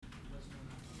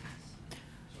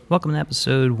Welcome to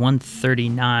episode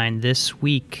 139. This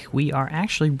week, we are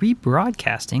actually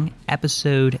rebroadcasting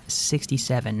episode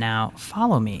 67. Now,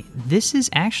 follow me. This is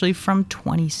actually from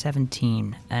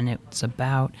 2017, and it's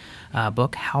about a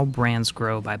book, How Brands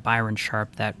Grow by Byron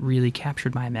Sharp, that really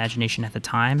captured my imagination at the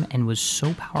time and was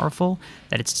so powerful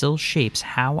that it still shapes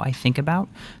how I think about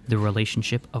the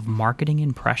relationship of marketing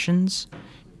impressions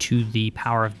to the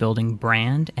power of building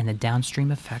brand and the downstream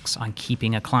effects on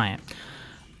keeping a client.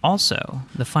 Also,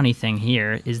 the funny thing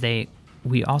here is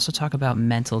we also talk about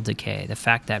mental decay, the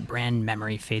fact that brand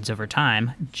memory fades over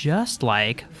time, just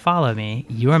like, follow me,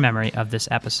 your memory of this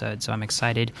episode. So I'm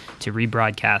excited to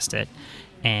rebroadcast it,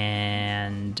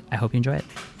 and I hope you enjoy it.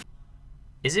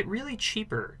 Is it really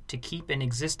cheaper to keep an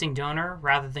existing donor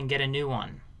rather than get a new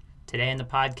one? Today in the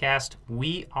podcast,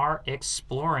 we are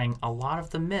exploring a lot of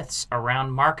the myths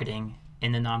around marketing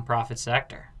in the nonprofit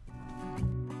sector.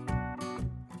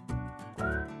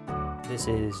 This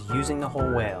is Using the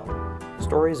Whole Whale,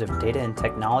 stories of data and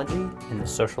technology in the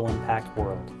social impact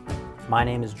world. My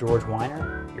name is George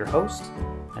Weiner, your host,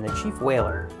 and the chief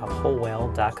whaler of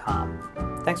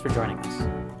WholeWhale.com. Thanks for joining us.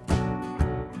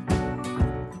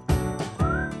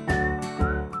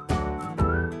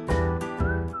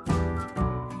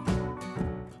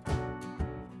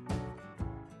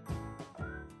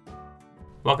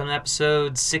 Welcome to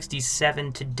episode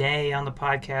 67. Today on the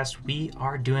podcast, we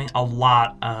are doing a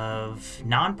lot of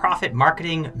nonprofit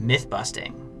marketing myth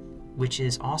busting, which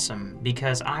is awesome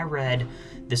because I read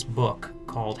this book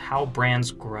called How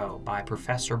Brands Grow by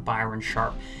Professor Byron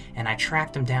Sharp, and I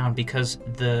tracked him down because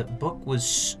the book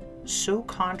was so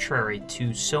contrary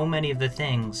to so many of the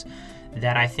things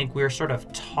that I think we're sort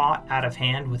of taught out of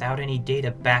hand without any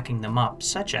data backing them up,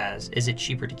 such as, is it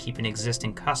cheaper to keep an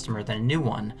existing customer than a new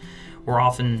one? We're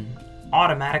often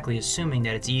automatically assuming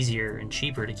that it's easier and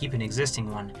cheaper to keep an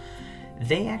existing one.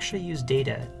 They actually use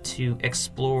data to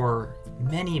explore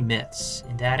many myths,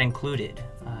 and that included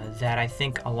that I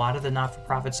think a lot of the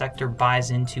not-for-profit sector buys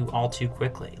into all too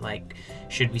quickly. Like,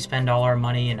 should we spend all our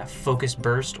money in a focused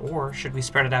burst, or should we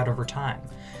spread it out over time?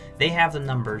 They have the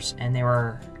numbers, and they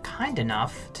were kind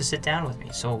enough to sit down with me.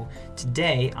 So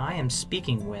today I am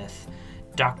speaking with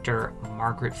Dr.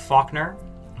 Margaret Faulkner,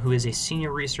 who is a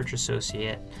senior research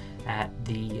associate at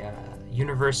the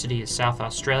University of South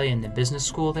Australia in the business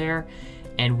school there.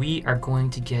 And we are going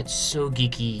to get so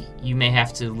geeky, you may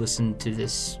have to listen to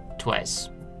this twice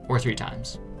or three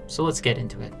times. So let's get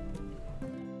into it.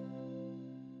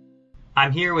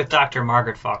 I'm here with Dr.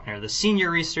 Margaret Faulkner, the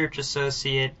senior research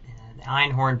associate at the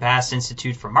Einhorn Bass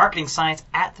Institute for Marketing Science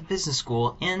at the business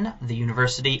school in the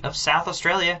University of South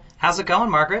Australia. How's it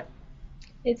going, Margaret?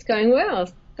 It's going well.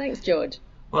 Thanks, George.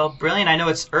 Well, brilliant. I know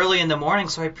it's early in the morning,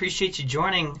 so I appreciate you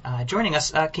joining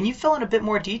us. Can you fill in a bit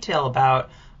more detail about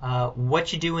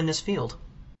what you do in this field?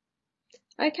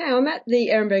 Okay, I'm at the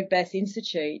Ehrenberg Bass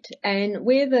Institute, and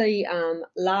we're the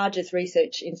largest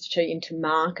research institute into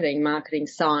marketing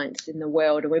science in the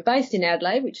world. And we're based in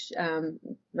Adelaide, which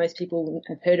most people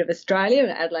have heard of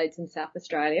Australia. Adelaide's in South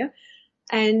Australia.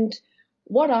 And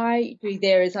what I do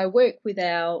there is I work with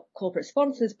our corporate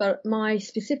sponsors, but my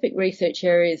specific research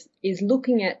area is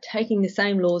looking at taking the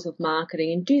same laws of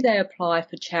marketing and do they apply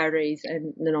for charities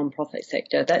and the non-profit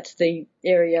sector. That's the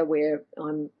area where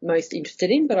I'm most interested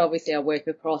in, but obviously I work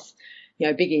across,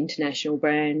 big international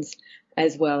brands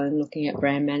as well and looking at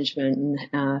brand management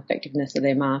and effectiveness of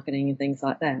their marketing and things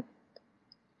like that.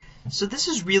 So this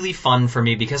is really fun for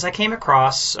me because I came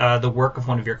across the work of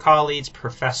one of your colleagues,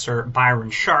 Professor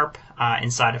Byron Sharp,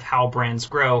 inside of How Brands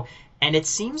Grow, and it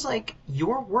seems like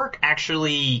your work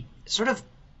actually sort of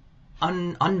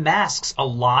unmasks a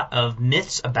lot of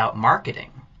myths about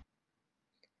marketing.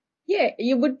 Yeah,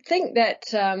 you would think that,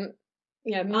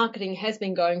 marketing has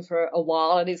been going for a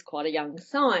while. It is quite a young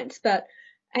science, but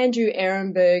Andrew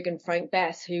Ehrenberg and Frank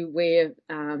Bass, who we're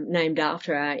named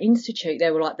after our institute,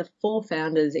 they were like the four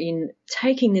founders in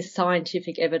taking this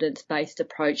scientific evidence-based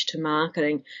approach to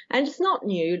marketing. And it's not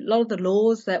new. A lot of the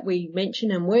laws that we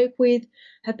mention and work with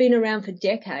have been around for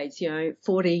decades,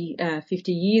 40,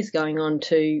 50 years going on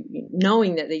to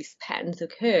knowing that these patterns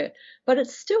occur. But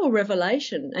it's still a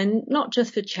revelation, and not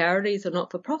just for charities or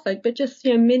not-for-profit, but just,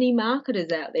 many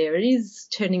marketers out there. It is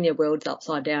turning their worlds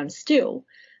upside down still.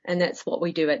 And that's what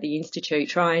we do at the Institute,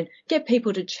 try and get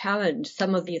people to challenge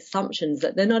some of the assumptions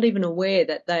that they're not even aware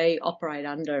that they operate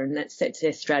under, and that sets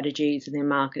their strategies and their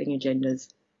marketing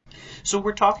agendas. So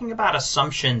we're talking about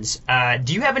assumptions.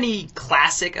 Do you have any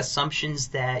classic assumptions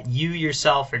that you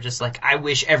yourself are just like, I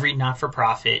wish every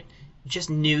not-for-profit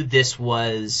just knew this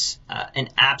was an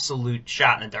absolute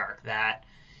shot in the dark, that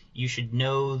you should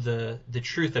know the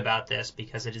truth about this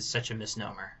because it is such a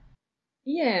misnomer?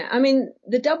 Yeah, I mean,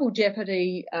 the double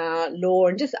jeopardy law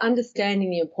and just understanding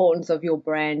the importance of your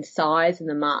brand size in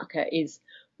the market is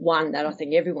one that I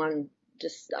think everyone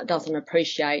just doesn't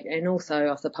appreciate. And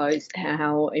also, I suppose,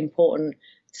 how important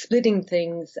splitting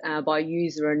things by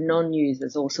user and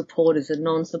non-users or supporters and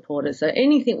non-supporters. So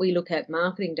anything we look at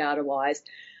marketing data-wise,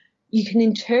 you can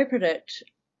interpret it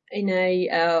in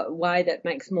a way that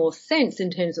makes more sense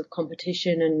in terms of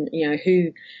competition and,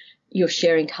 who you're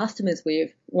sharing customers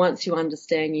with once you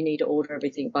understand you need to order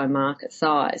everything by market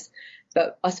size.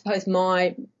 But I suppose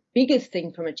my biggest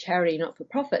thing from a charity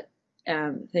not-for-profit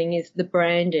thing is the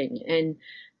branding and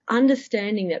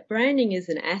understanding that branding is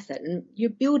an asset and you're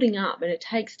building up, and it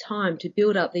takes time to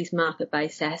build up these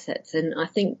market-based assets. And I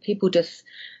think people just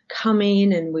come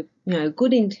in and with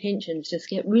good intentions just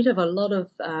get rid of a lot of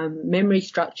memory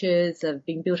structures that have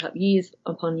been built up years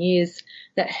upon years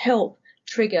that help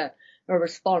trigger a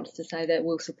response to say that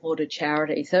we'll support a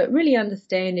charity. So really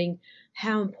understanding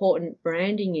how important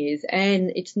branding is,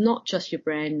 and it's not just your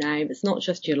brand name, it's not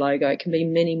just your logo, it can be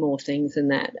many more things than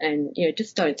that. And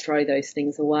just don't throw those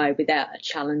things away without a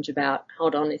challenge about,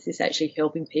 hold on, is this actually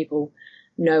helping people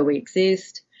know we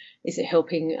exist? Is it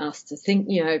helping us to think,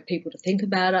 people to think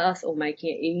about us, or making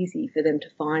it easy for them to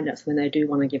find us when they do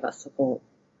want to give us support?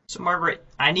 So, Margaret,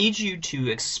 I need you to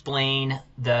explain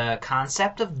the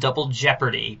concept of double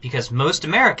jeopardy, because most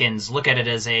Americans look at it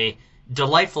as a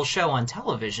delightful show on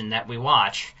television that we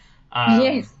watch.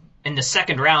 Yes. In the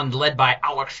second round, led by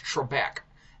Alex Trebek.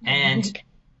 And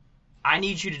I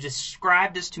need you to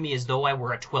describe this to me as though I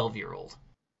were a 12-year-old.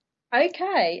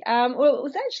 Okay. Well, it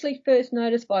was actually first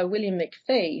noticed by William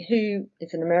McFee, who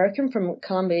is an American from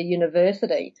Columbia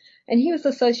University, and he was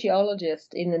a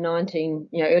sociologist in the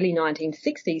early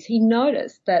 1960s. He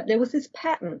noticed that there was this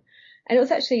pattern, and it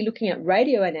was actually looking at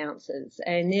radio announcers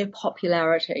and their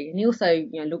popularity. And he also,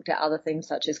 looked at other things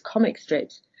such as comic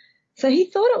strips. So he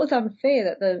thought it was unfair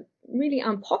that the really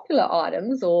unpopular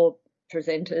items or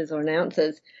presenters or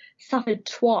announcers suffered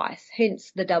twice,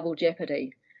 hence the double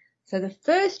jeopardy. So the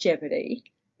first jeopardy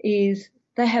is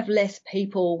they have less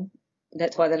people.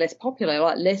 That's why they're less popular.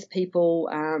 Like less people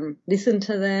listen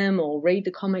to them or read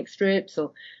the comic strips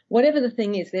or whatever the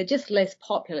thing is. They're just less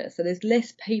popular. So there's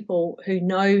less people who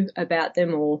know about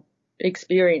them or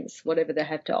experience whatever they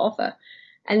have to offer.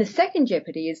 And the second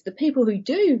jeopardy is the people who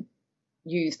do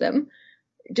use them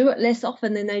do it less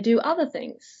often than they do other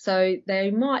things. So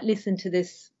they might listen to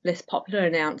this less popular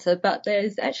announcer, but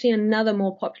there's actually another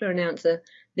more popular announcer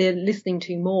they're listening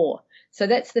to more. So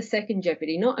that's the second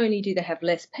jeopardy. Not only do they have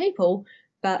less people,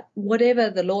 but whatever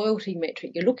the loyalty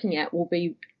metric you're looking at will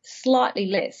be slightly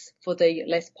less for the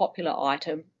less popular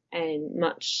item and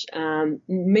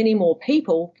many more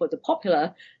people for the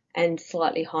popular and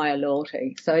slightly higher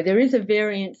loyalty. So there is a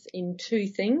variance in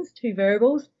two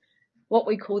variables. What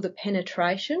we call the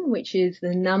penetration, which is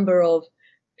the number of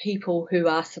people who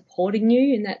are supporting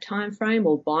you in that time frame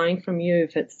or buying from you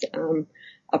if it's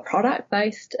a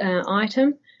product-based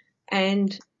item,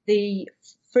 and the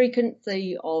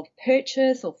frequency of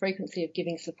purchase or frequency of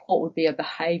giving support would be a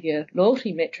behaviour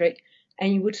loyalty metric,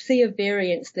 and you would see a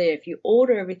variance there. If you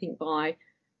order everything by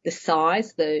the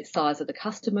size of the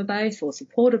customer base or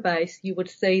supporter base, you would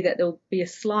see that there'll be a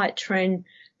slight trend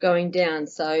going down.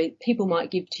 So people might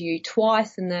give to you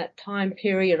twice in that time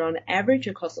period on average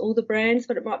across all the brands,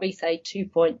 but it might be, say,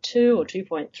 2.2 or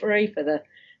 2.3 for the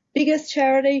biggest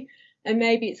charity, and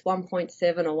maybe it's 1.7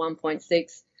 or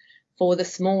 1.6 for the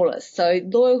smallest. So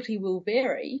loyalty will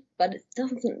vary, but it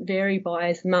doesn't vary by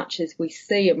as much as we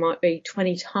see. It might be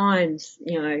 20 times,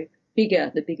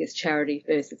 bigger, the biggest charity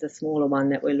versus the smaller one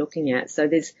that we're looking at. So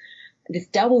there's this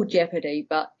double jeopardy,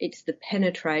 but it's the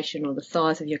penetration or the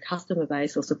size of your customer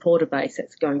base or supporter base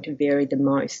that's going to vary the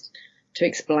most to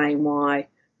explain why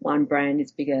one brand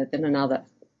is bigger than another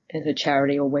as a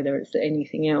charity, or whether it's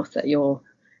anything else that you're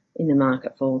in the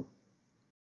market for.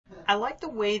 I like the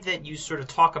way that you sort of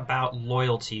talk about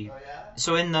loyalty.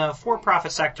 So in the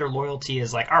for-profit sector, loyalty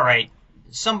is like, all right,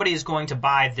 somebody is going to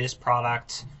buy this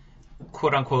product,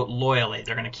 quote unquote, loyally.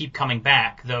 They're going to keep coming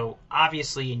back. Though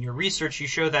obviously in your research you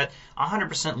show that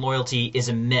 100% loyalty is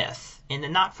a myth. In the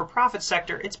not-for-profit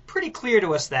sector, it's pretty clear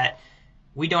to us that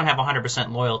we don't have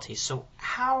 100% loyalty. So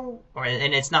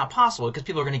and it's not possible because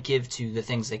people are going to give to the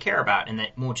things they care about, and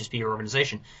that won't just be your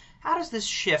organization. How does this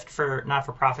shift for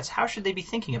not-for-profits? How should they be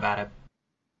thinking about it?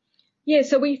 Yeah,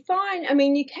 so we find,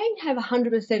 you can have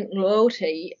 100%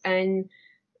 loyalty,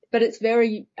 but it's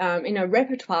very in a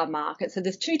repertoire market. So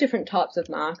there's two different types of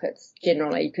markets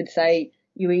generally. You could say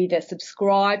you either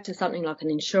subscribe to something like an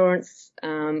insurance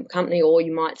company, or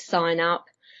you might sign up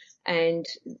and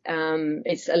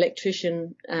it's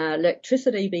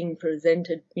electricity being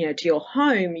presented, to your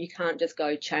home, you can't just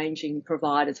go changing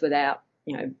providers without,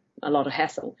 a lot of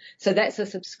hassle. So that's a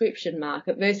subscription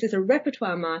market versus a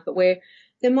repertoire market where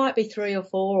there might be 3 or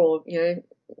 4 or,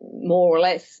 more or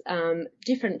less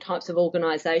different types of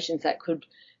organisations that could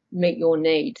meet your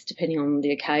needs depending on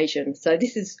the occasion. So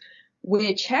this is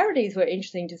where charities were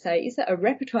interesting to say, is it a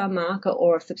repertoire market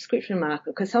or a subscription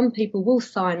market? Because some people will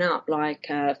sign up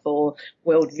for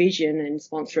World Vision and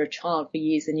sponsor a child for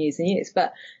years and years and years.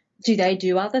 But do they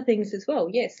do other things as well?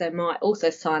 Yes, they might also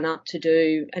sign up to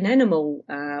do an animal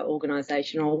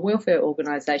organisation or a welfare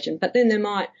organisation, but then they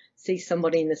might see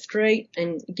somebody in the street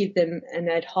and give them an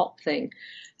ad hoc thing.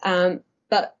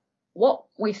 But what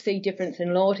we see difference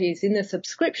in loyalty is in the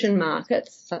subscription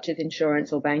markets, such as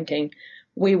insurance or banking,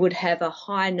 we would have a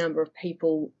high number of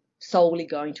people solely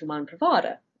going to one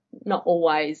provider. Not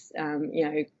always,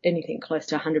 anything close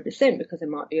to 100% because there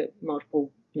might be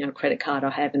multiple, credit card I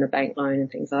have and a bank loan and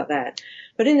things like that.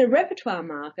 But in the repertoire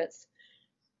markets,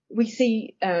 we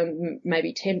see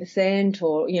maybe 10%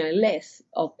 or, less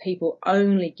of people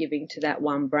only giving to that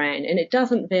one brand. And it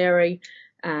doesn't vary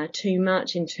too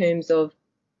much in terms of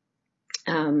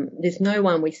there's no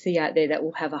one we see out there that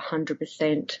will have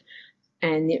 100%.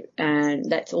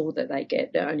 And that's all that they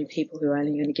get. They're only people who are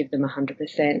only going to give them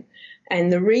 100%.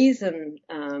 And the reason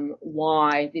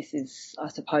why this is, I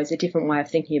suppose, a different way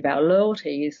of thinking about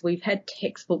loyalty is we've had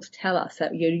textbooks tell us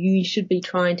that you should be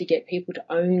trying to get people to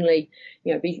only,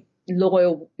 be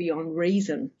loyal beyond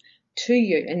reason to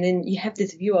you. And then you have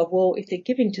this view of, well, if they're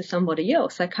giving to somebody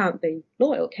else, they can't be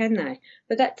loyal, can they?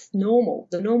 But that's normal.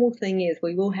 The normal thing is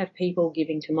we will have people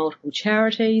giving to multiple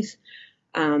charities.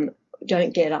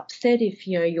 Don't get upset if,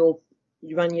 you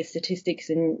run your statistics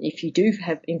and if you do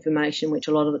have information, which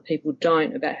a lot of the people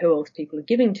don't, about who else people are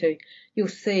giving to, you'll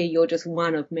see you're just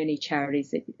one of many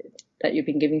charities that you've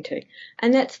been giving to.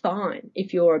 And that's fine.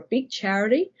 If you're a big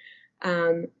charity,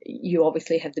 you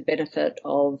obviously have the benefit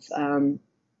of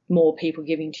more people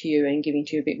giving to you and giving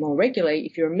to you a bit more regularly.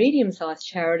 If you're a medium-sized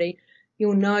charity,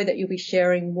 you'll know that you'll be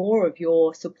sharing more of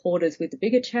your supporters with the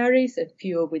bigger charities and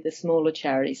fewer with the smaller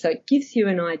charities. So it gives you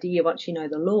an idea, once you know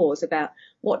the laws, about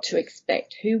what to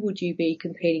expect. Who would you be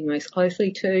competing most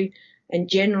closely to? And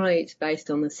generally it's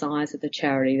based on the size of the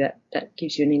charity. That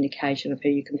gives you an indication of who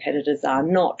your competitors are,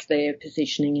 not their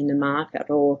positioning in the market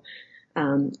or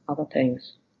other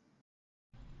things.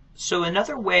 So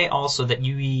another way also that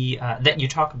you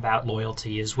talk about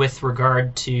loyalty is with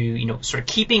regard to, sort of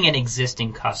keeping an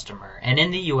existing customer. And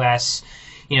in the U.S.,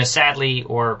 sadly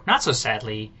or not so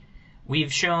sadly,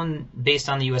 we've shown based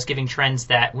on the U.S. giving trends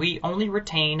that we only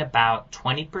retain about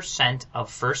 20% of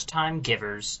first-time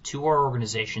givers to our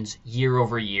organizations year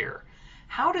over year.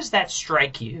 How does that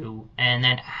strike you? And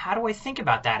then how do I think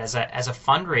about that as a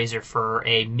fundraiser for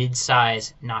a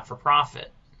mid-size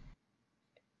not-for-profit?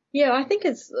 Yeah, I think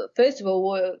it's, first of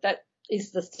all, that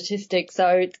is the statistic,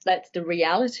 so that's the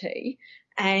reality.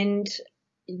 And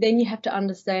then you have to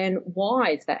understand,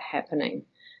 why is that happening?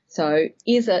 So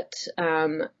is it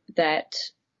that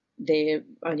they're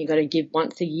only going to give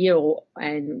once a year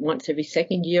and once every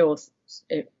second year or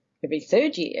every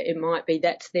third year? It might be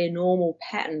that's their normal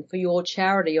pattern for your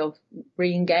charity of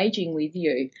re-engaging with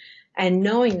you. And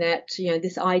knowing that,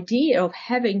 this idea of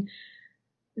having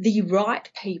the right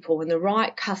people and the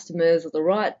right customers or the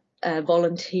right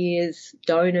volunteers,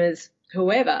 donors,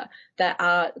 whoever, that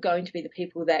are going to be the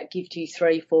people that give to you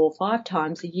 3, 4, 5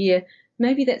 times a year,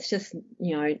 maybe that's just,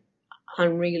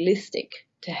 unrealistic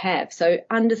to have. So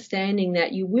understanding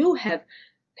that you will have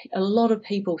a lot of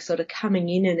people sort of coming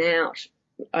in and out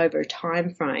over a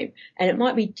time frame, and it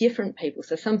might be different people.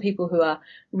 So some people who are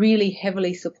really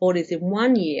heavily supporters in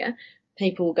one year,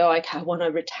 people will go, okay, I want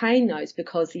to retain those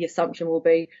because the assumption will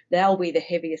be they'll be the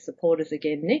heaviest supporters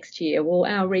again next year. Well,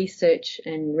 our research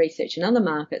in other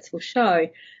markets will show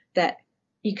that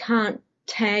you can't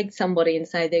tag somebody and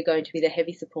say they're going to be the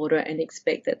heavy supporter and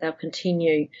expect that they'll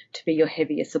continue to be your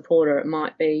heaviest supporter. It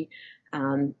might be,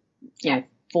 40%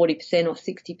 or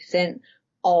 60%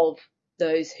 of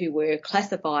those who were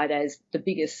classified as the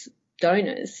biggest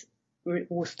donors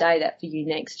will stay that for you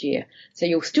next year. So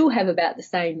you'll still have about the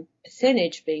same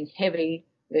percentage being heavy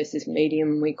versus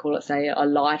medium. We call it, say, a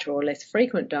lighter or less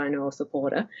frequent donor or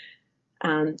supporter.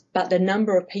 But the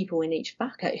number of people in each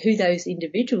bucket, who those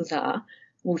individuals are,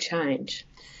 will change.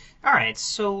 All right,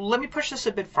 so let me push this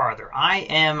a bit farther.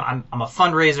 I'm a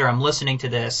fundraiser, I'm listening to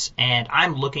this, and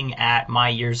I'm looking at my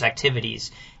year's activities,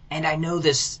 and I know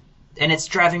this And it's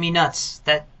driving me nuts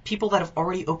that people that have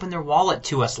already opened their wallet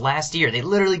to us last year, they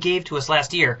literally gave to us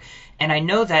last year. And I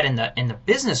know that in the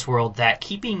business world that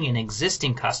keeping an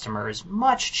existing customer is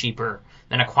much cheaper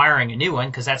than acquiring a new one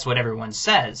because that's what everyone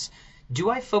says. Do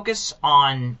I focus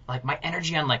on like my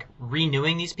energy on like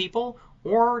renewing these people,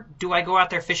 or do I go out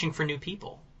there fishing for new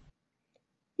people?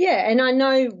 Yeah, and I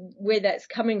know where that's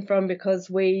coming from because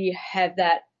we have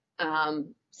that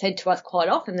said to us quite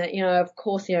often that, of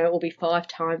course, it will be 5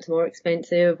 times more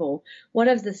expensive or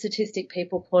whatever the statistic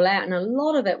people pull out. And a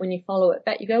lot of it, when you follow it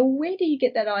back, you go, where do you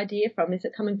get that idea from? Is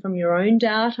it coming from your own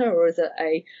data or is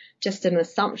it just an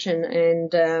assumption?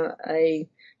 And a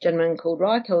gentleman called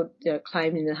Reichelt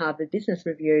claimed in the Harvard Business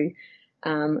Review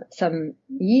some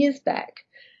years back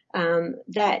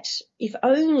that if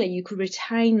only you could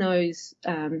retain those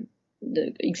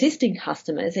the existing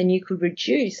customers and you could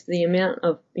reduce the amount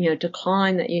of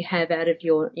decline that you have out of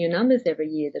your numbers every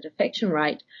year, the defection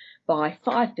rate, by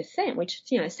 5%, which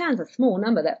sounds a small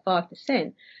number, that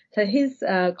 5%. So his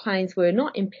claims were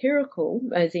not empirical,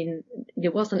 as in there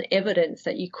wasn't evidence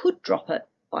that you could drop it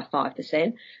by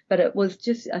 5%, but it was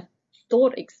just a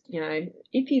thought,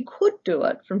 if you could do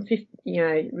it from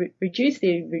reduce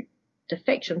the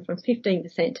defection from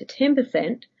 15% to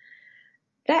 10%,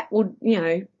 that would,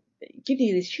 give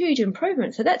you this huge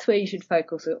improvement. So that's where you should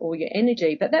focus all your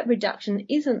energy. But that reduction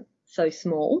isn't so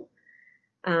small.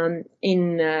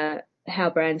 In How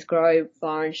Brands Grow,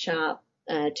 Byron Sharp,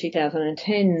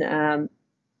 2010,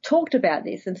 talked about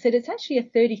this and said it's actually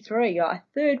a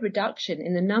third reduction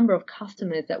in the number of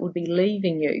customers that would be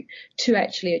leaving you to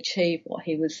actually achieve what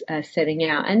he was setting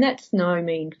out. And that's no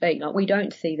mean feat. Like, we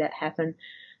don't see that happen.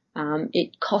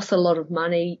 It costs a lot of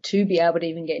money to be able to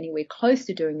even get anywhere close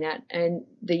to doing that. And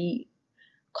the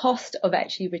cost of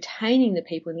actually retaining the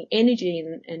people and the energy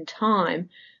and time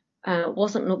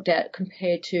wasn't looked at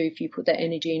compared to if you put that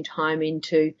energy and time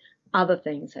into other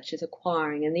things such as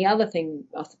acquiring. And the other thing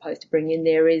I suppose to bring in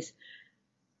there is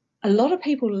a lot of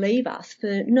people leave us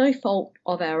for no fault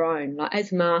of our own. Like,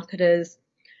 as marketers,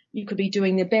 you could be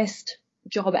doing the best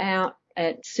job out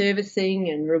at servicing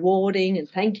and rewarding and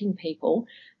thanking people,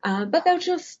 but they'll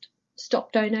just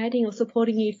stop donating or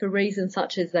supporting you for reasons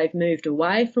such as they've moved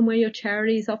away from where your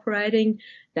charity is operating,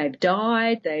 they've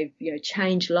died, they've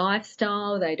changed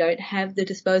lifestyle, they don't have the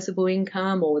disposable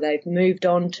income, or they've moved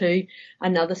on to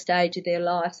another stage of their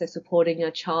life. So supporting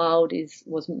a child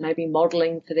was maybe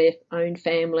modelling for their own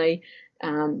family,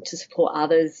 to support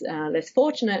others less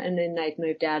fortunate, and then they've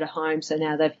moved out of home, so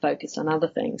now they've focused on other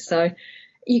things. So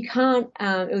you can't,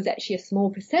 it was actually a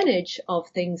small percentage of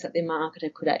things that the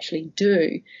marketer could actually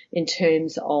do in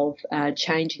terms of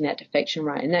changing that defection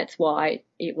rate. And that's why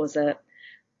it was a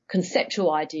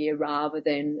conceptual idea rather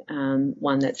than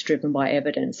one that's driven by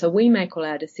evidence. So we make all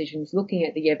our decisions looking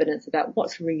at the evidence about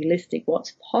what's realistic,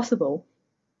 what's possible.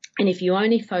 And if you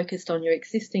only focused on your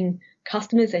existing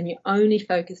customers and you only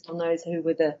focused on those who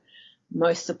were the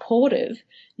most supportive,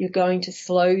 you're going to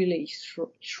slowly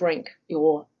shrink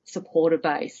your supporter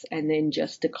base and then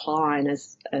just decline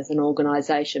as an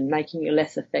organisation, making you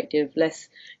less effective, less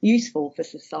useful for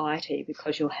society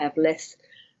because you'll have less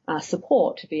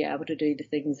support to be able to do the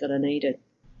things that are needed.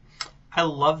 I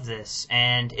love this,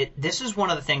 and this is one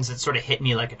of the things that sort of hit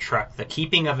me like a truck. The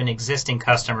keeping of an existing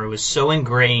customer was so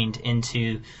ingrained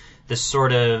into the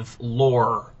sort of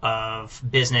lore of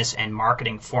business and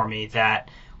marketing for me that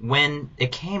when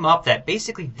it came up that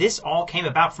basically this all came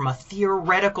about from a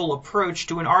theoretical approach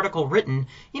to an article written,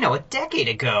 a decade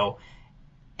ago.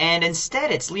 And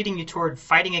instead, it's leading you toward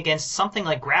fighting against something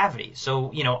like gravity.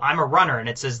 So, I'm a runner, and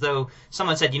it's as though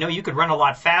someone said, you could run a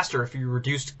lot faster if you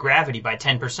reduced gravity by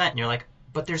 10%. And you're like,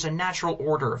 but there's a natural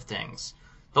order of things.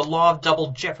 The law of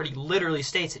double jeopardy literally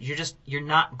states that you're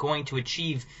not going to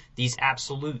achieve these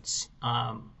absolutes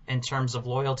in terms of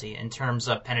loyalty, in terms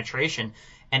of penetration.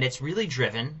 And it's really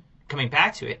driven, coming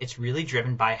back to it, it's really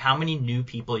driven by how many new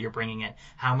people you're bringing in,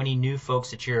 how many new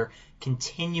folks that you're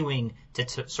continuing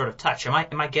to sort of touch. Am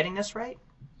I getting this right?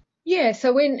 Yeah.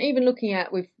 So when even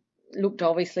we've looked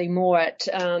obviously more at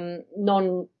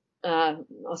I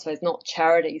suppose not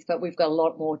charities, but we've got a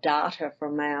lot more data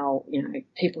from our,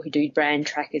 people who do brand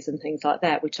trackers and things like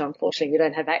that, which unfortunately we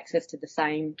don't have access to the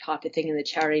same type of thing in the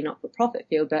charity not-for-profit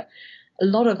field. But a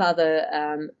lot of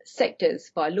other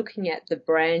sectors, by looking at the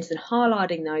brands and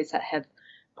highlighting those that have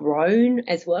grown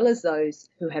as well as those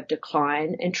who have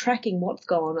declined and tracking what's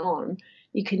gone on,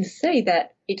 you can see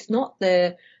that it's not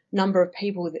the number of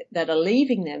people that are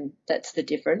leaving them that's the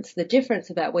difference. The difference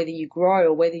about whether you grow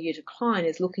or whether you decline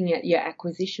is looking at your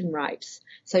acquisition rates.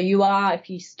 So if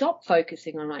you stop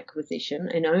focusing on acquisition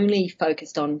and only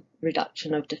focused on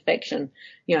reduction of defection,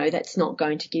 that's not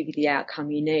going to give you the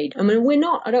outcome you need. I mean,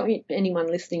 I don't want anyone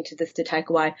listening to this to take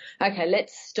away, okay,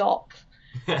 let's stop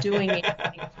doing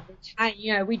anything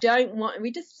to retain.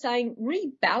 We're just saying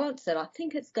rebalance it. I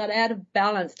think it's got out of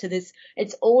balance to this.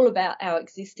 It's all about our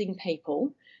existing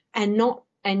people and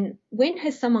when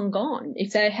has someone gone?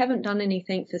 If they haven't done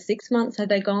anything for 6 months, have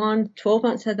they gone? 12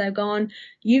 months, have they gone?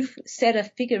 You've set a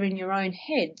figure in your own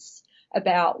heads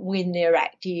about when they're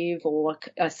active or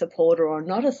a supporter or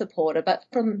not a supporter. But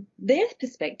from their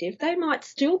perspective, they might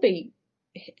still be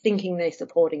thinking they're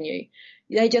supporting you.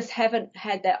 They just haven't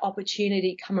had that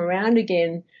opportunity come around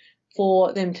again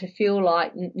for them to feel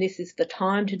like this is the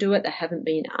time to do it. They haven't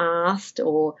been asked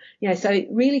so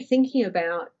really thinking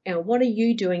about, what are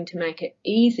you doing to make it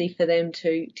easy for them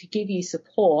to give you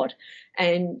support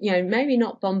and, maybe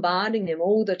not bombarding them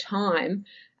all the time,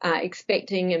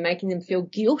 expecting and making them feel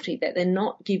guilty that they're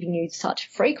not giving you such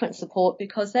frequent support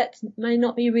because that may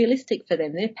not be realistic for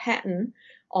them. Their pattern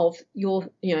of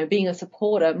being a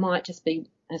supporter might just be,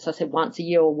 as I said, once a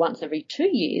year or once every 2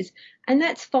 years, and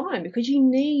that's fine because you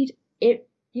need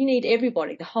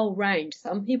everybody, the whole range.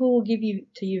 Some people will give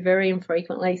to you very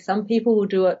infrequently. Some people will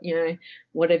do it,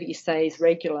 whatever you say is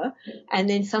regular, and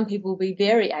then some people will be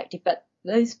very active. But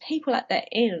those people at the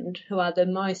end who are the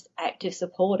most active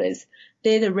supporters,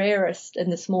 they're the rarest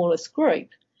and the smallest group.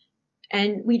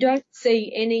 And we don't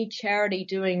see any charity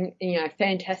doing, a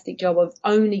fantastic job of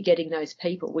only getting those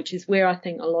people, which is where I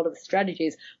think a lot of the strategy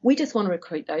is. We just want to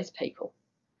recruit those people.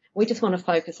 We just want to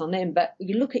focus on them. But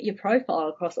you look at your profile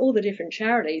across all the different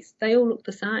charities, they all look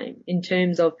the same in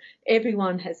terms of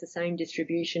everyone has the same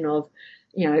distribution of,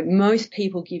 most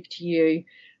people give to you,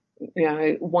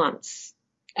 once.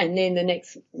 And then the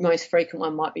next most frequent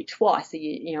one might be twice a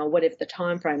year, whatever the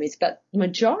time frame is. But the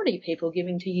majority of people are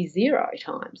giving to you 0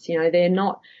 times. They're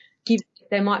not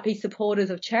they might be supporters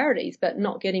of charities, but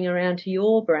not getting around to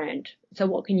your brand. So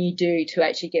what can you do to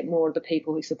actually get more of the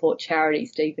people who support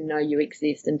charities to even know you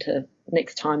exist and to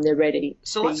next time they're ready?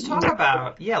 So let's talk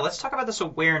about this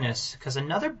awareness, because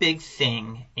another big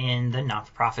thing in the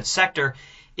not-for-profit sector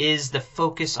is the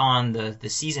focus on the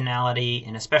seasonality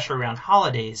and especially around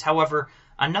holidays. However,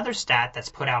 another stat that's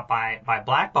put out by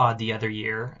Blackbaud the other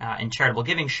year in charitable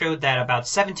giving showed that about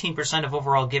 17% of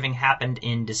overall giving happened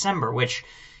in December, which,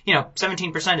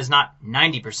 17% is not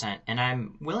 90%. And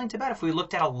I'm willing to bet if we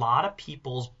looked at a lot of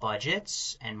people's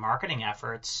budgets and marketing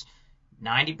efforts,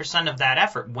 90% of that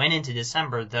effort went into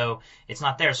December, though it's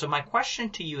not there. So my question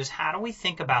to you is, how do we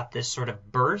think about this sort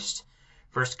of burst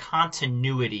versus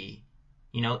continuity,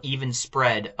 even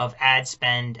spread of ad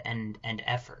spend and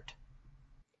effort?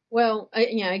 Well,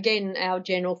 again, our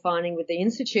general finding with the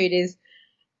Institute is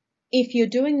if you're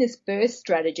doing this burst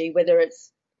strategy, whether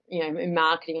it's, in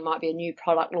marketing, it might be a new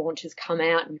product launch has come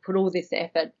out and you put all this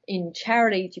effort. In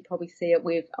charities, you probably see it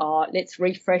with, let's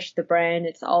refresh the brand,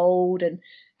 it's old, and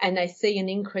they see an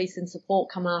increase in support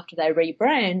come after they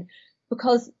rebrand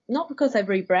not because they've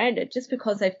rebranded, just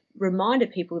because they've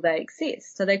reminded people they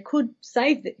exist. So they could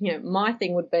save that, my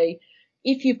thing would be,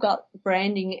 if you've got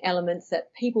branding elements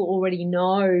that people already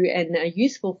know and are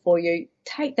useful for you,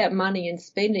 take that money and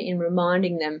spend it in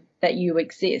reminding them that you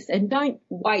exist. And don't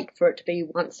wait for it to be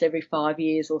once every 5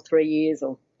 years or 3 years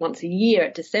or once a year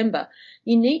at December.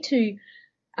 You need to,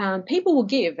 people will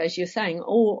give, as you're saying,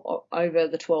 all over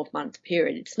the 12-month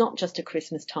period. It's not just a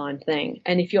Christmas time thing.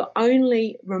 And if you're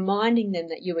only reminding them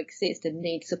that you exist and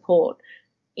need support,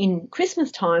 in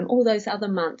Christmas time, all those other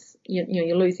months,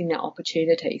 you're losing that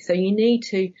opportunity. So you need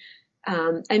to,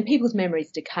 and people's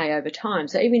memories decay over time.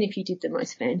 So even if you did the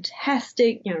most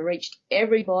fantastic, reached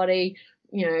everybody,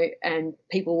 and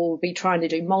people will be trying to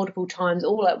do multiple times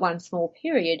all at one small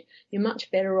period, you're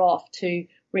much better off to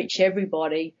reach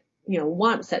everybody,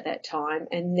 once at that time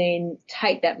and then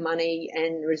take that money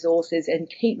and resources and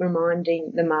keep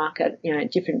reminding the market,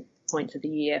 at different points of the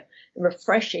year,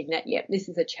 refreshing that, this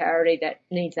is a charity that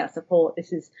needs our support.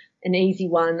 This is an easy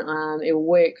one. It will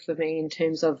work for me in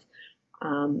terms of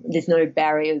there's no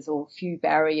barriers or few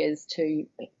barriers to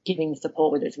giving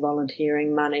support, whether it's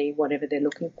volunteering, money, whatever they're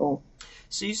looking for.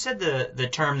 So you said the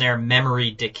term there,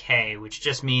 memory decay, which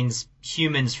just means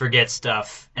humans forget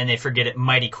stuff and they forget it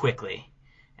mighty quickly.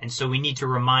 And so we need to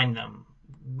remind them,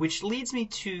 which leads me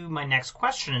to my next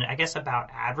question, I guess, about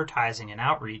advertising and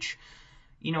outreach.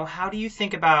 How do you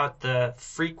think about the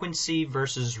frequency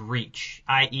versus reach?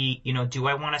 I.e., do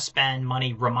I want to spend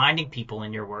money reminding people,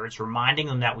 in your words, reminding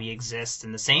them that we exist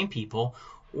and the same people,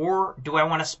 Or do I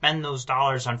want to spend those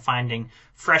dollars on finding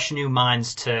fresh new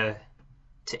minds to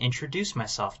introduce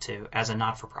myself to as a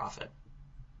not-for-profit?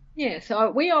 Yeah,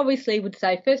 so we obviously would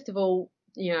say, first of all,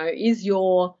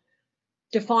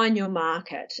 define your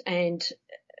market, and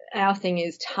our thing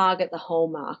is target the whole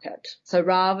market. So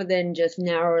rather than just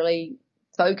narrowly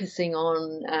focusing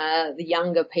on the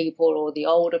younger people or the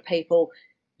older people,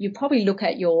 you probably look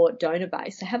at your donor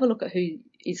base. So have a look at who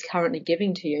is currently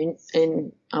giving to you,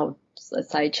 and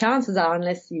let's say chances are,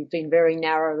 unless you've been very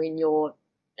narrow in your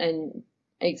been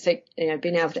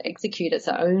able to execute it,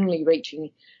 so only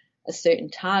reaching a certain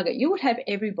target, you would have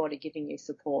everybody giving you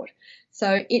support.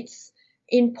 So it's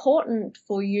important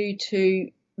for you to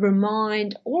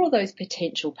remind all of those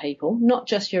potential people, not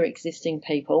just your existing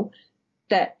people,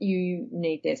 that you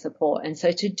need their support. And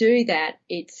so to do that,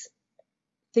 it's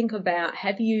think about,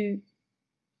 have you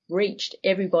reached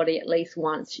everybody at least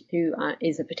once who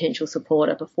is a potential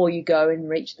supporter before you go and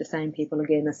reach the same people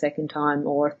again a second time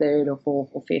or a third or fourth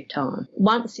or fifth time.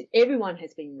 Once everyone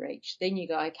has been reached, then you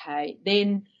go, okay,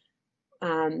 then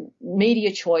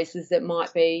media choices that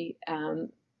might be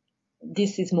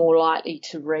this is more likely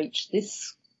to reach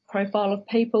this profile of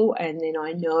people, and then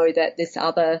I know that this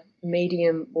other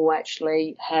medium will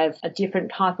actually have a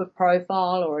different type of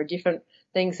profile or a different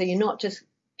thing. So you're not just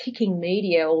picking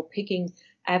media or picking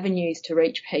avenues to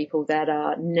reach people that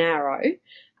are narrow.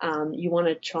 You want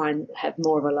to try and have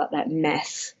more of that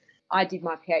mass. I did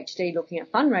my PhD looking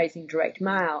at fundraising direct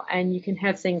mail, and you can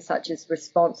have things such as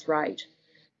response rate,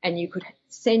 and you could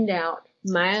send out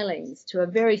mailings to a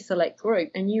very select group,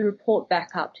 and you report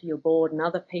back up to your board and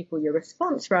other people your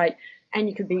response rate, and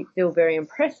you could feel very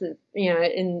impressive,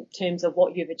 in terms of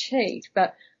what you've achieved.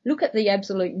 But look at the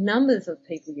absolute numbers of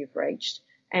people you've reached,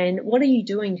 and what are you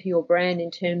doing to your brand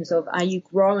in terms of, are you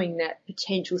growing that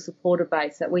potential supporter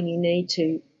base that when you need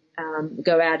to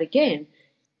go out again,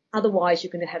 otherwise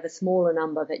you're going to have a smaller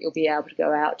number that you'll be able to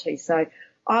go out to. So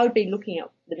I would be looking at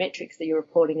the metrics that you're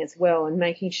reporting as well, and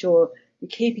making sure you're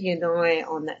keeping an eye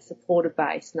on that supporter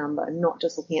base number and not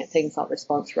just looking at things like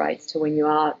response rates to when you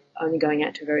are only going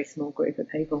out to a very small group of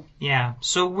people. Yeah.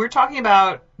 So we're talking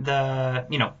about the,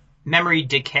 memory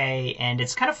decay, and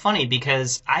it's kind of funny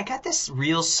because I got this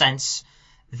real sense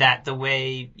that the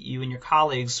way you and your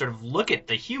colleagues sort of look at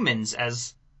the humans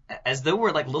as though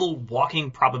we're like little walking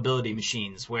probability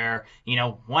machines where,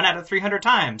 1 out of 300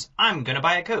 times I'm going to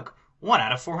buy a Coke. 1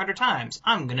 out of 400 times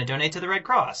I'm going to donate to the Red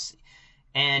Cross.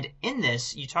 And in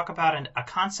this, you talk about a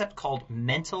concept called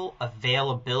mental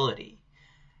availability.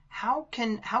 How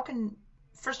can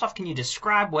first off, can you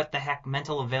describe what the heck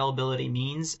mental availability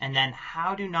means? And then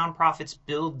how do nonprofits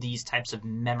build these types of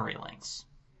memory links?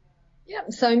 Yeah,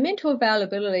 so mental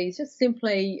availability is just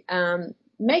simply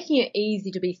making it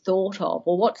easy to be thought of,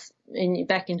 or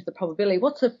back into the probability,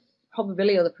 what's the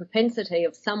probability or the propensity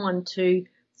of someone to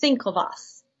think of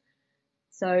us?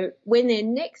 So when they're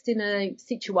next in a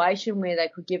situation where they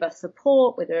could give us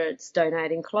support, whether it's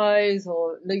donating clothes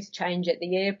or loose change at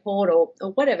the airport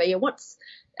or whatever, what's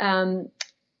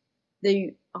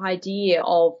the idea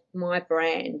of my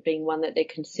brand being one that they're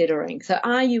considering? So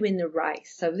are you in the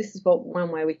race? So this is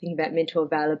one way we think about mental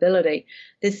availability.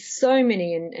 There's so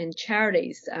many in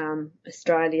charities,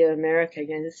 Australia, America,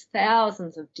 there's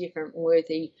thousands of different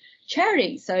worthy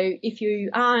charities. So if you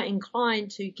are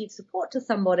inclined to give support to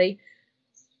somebody,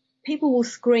 people will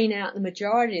screen out the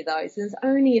majority of those. There's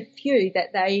only a few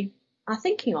that they are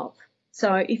thinking of.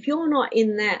 So if you're not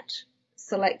in that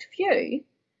select few,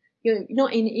 you're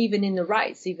not even in the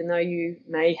race, even though you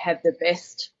may have the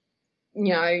best,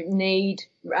 need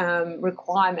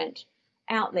requirement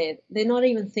out there. They're not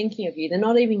even thinking of you. They're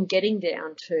not even getting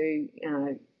down to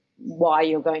why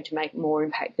you're going to make more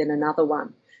impact than another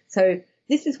one. So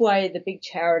this is why the big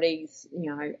charities,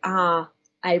 are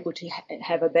able to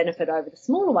have a benefit over the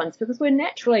smaller ones, because we're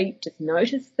naturally just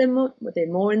notice them. They're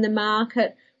more in the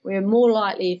market. We're more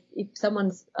likely, if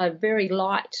someone's a very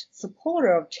light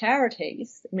supporter of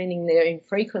charities, meaning they're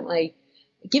infrequently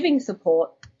giving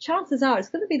support, chances are it's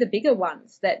going to be the bigger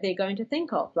ones that they're going to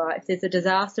think of. Like if there's a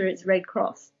disaster, it's Red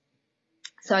Cross.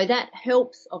 So that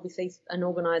helps, obviously, an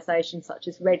organisation such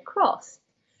as Red Cross,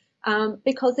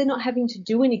 because they're not having to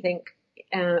do anything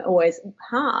always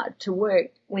hard to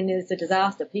work when there's a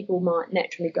disaster. People might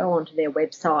naturally go onto their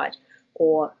website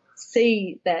or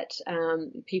see that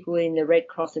people in the Red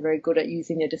Cross are very good at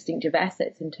using their distinctive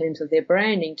assets in terms of their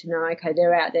branding to know, okay,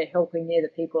 they're out there helping, they're the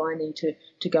people I need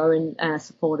to go and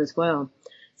support as well.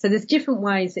 So there's different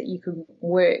ways that you can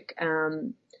work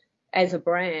as a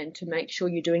brand to make sure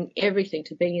you're doing everything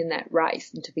to be in that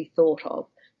race and to be thought of.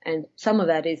 And some of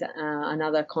that is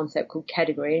another concept called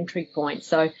category entry points.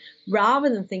 So rather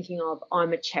than thinking of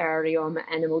I'm a charity or I'm an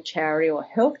animal charity or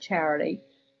health charity,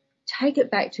 take it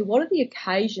back to what are the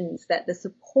occasions that the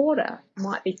supporter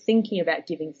might be thinking about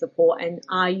giving support, and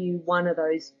are you one of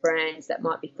those brands that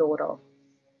might be thought of?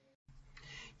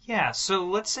 Yeah, so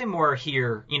let's say more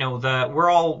here, we're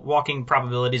all walking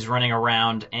probabilities running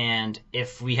around, and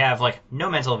if we have like no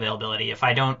mental availability, if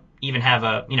I don't even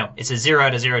have it's a 0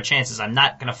 out of 0 chances I'm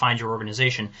not going to find your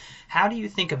organization. How do you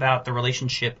think about the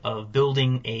relationship of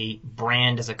building a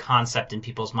brand as a concept in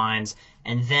people's minds,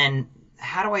 and then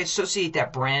how do I associate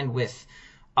that brand with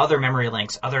other memory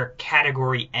links, other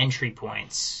category entry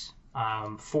points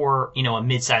for, a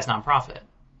mid-sized nonprofit?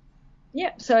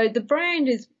 Yeah, so the brand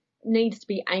needs to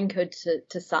be anchored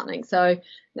to something. So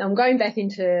I'm going back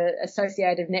into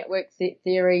associative network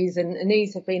theories, and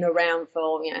these have been around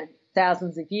for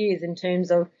thousands of years in terms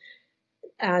of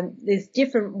there's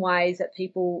different ways that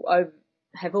people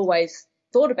have always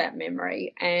thought about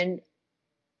memory, and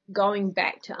going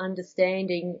back to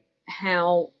understanding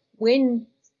how when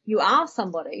you ask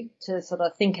somebody to sort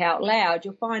of think out loud,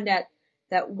 you'll find out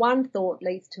that one thought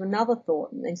leads to another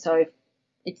thought. And so if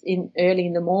it's early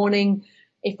in the morning,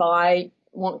 if I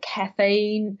want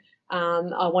caffeine,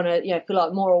 I want to, feel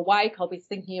like more awake, I'll be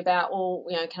thinking about,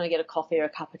 can I get a coffee or a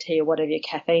cup of tea or whatever your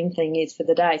caffeine thing is for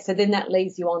the day? So then that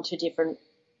leads you on to different,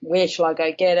 where shall I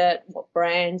go get it? What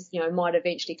brands, might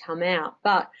eventually come out.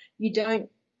 But you don't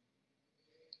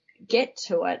get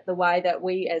to it the way that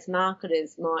we as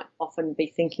marketers might often be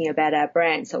thinking about our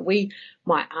brand. So we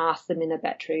might ask them in a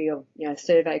battery of,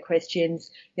 survey questions,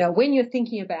 when you're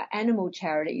thinking about animal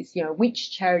charities,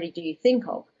 which charity do you think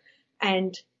of?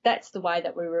 And that's the way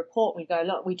that we report. We go,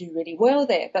 look, we do really well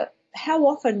there. But how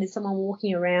often is someone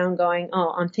walking around going,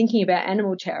 oh, I'm thinking about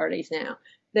animal charities now?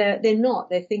 They're not.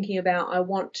 They're thinking about, I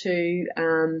want to,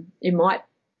 it might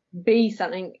be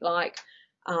something like,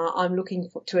 I'm looking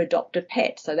to adopt a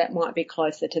pet, so that might be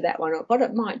closer to that one. But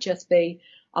it might just be,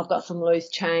 I've got some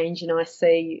loose change and I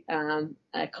see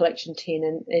a collection tin,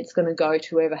 and it's going to go to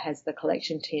whoever has the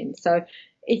collection tin. So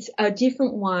it's a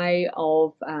different way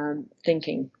of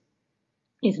thinking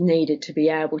is needed to be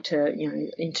able to,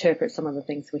 interpret some of the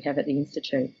things we have at the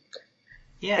Institute.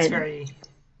 Yeah,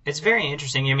 it's very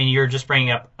interesting. I mean, you're just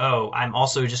bringing up, I'm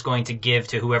also just going to give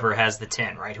to whoever has the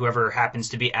tin, right? Whoever happens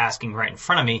to be asking right in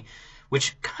front of me.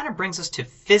 Which kind of brings us to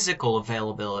physical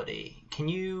availability. Can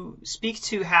you speak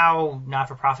to how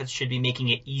not-for-profits should be making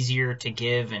it easier to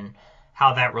give, and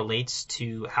how that relates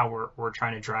to how we're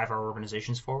trying to drive our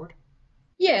organizations forward?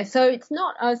 Yeah, so it's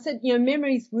not, I said,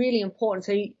 memory is really important.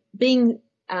 So being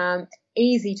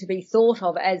easy to be thought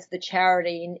of as the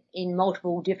charity in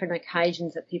multiple different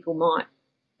occasions that people might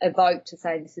evoke to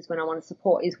say this is when I want to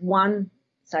support is one,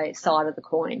 say, side of the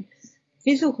coin.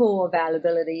 Physical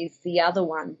availability is the other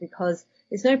one, because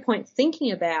there's no point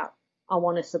thinking about I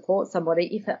want to support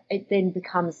somebody if it then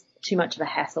becomes too much of a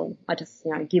hassle. I just,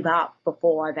 give up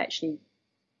before I've actually,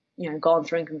 gone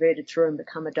through and converted through and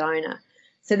become a donor.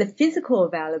 So the physical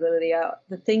availability are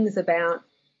the things about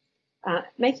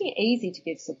making it easy to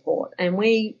give support. And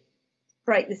we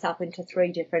break this up into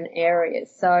 3 different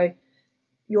areas. So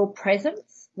your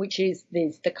presence, which is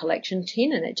there's the collection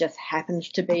tin, and it just happens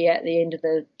to be at the end of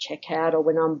the checkout or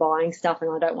when I'm buying stuff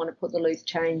and I don't want to put the loose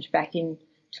change back into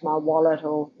my wallet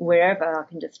or wherever, I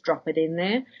can just drop it in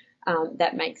there.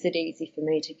 That makes it easy for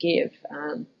me to give.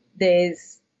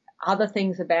 There's other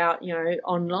things about,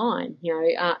 online,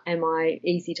 am I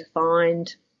easy to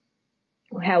find?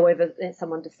 However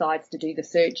someone decides to do the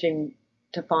searching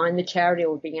to find the charity,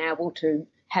 or being able to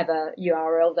have a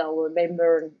URL they'll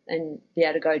remember and be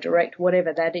able to go direct,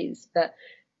 whatever that is. But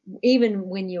even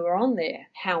when you're on there,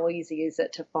 how easy is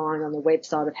it to find on the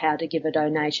website of how to give a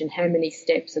donation? How many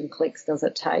steps and clicks does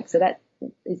it take? So that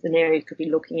is an area you could be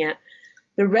looking at.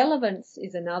 The relevance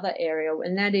is another area,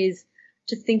 and that is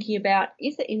just thinking about,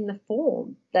 is it in the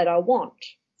form that I want?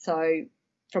 So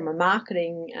from a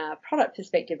marketing product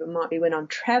perspective, it might be when I'm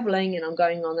traveling and I'm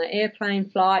going on an airplane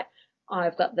flight,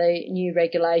 I've got the new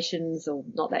regulations, or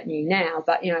not that new now,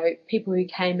 but, people who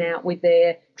came out with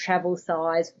their travel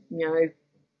size,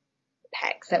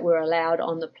 packs that were allowed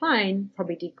on the plane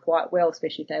probably did quite well,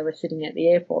 especially if they were sitting at the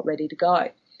airport ready to go.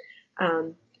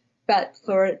 But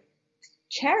for a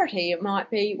charity, it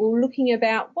might be, looking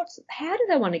about how do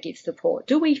they want to give support?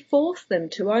 Do we force them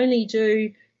to only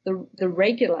do the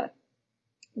regular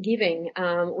giving,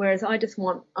 whereas I don't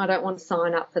want to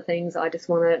sign up for things. I just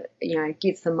want to,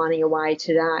 give some money away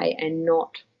today and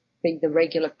not be the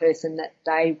regular person that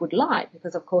they would like,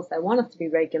 because of course they want us to be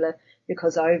regular,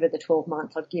 because over the 12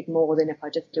 months I'd give more than if I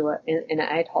just do it in an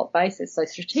ad hoc basis. So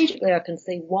strategically I can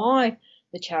see why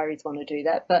the charities want to do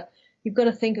that, but you've got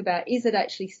to think about, is it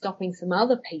actually stopping some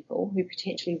other people who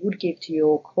potentially would give to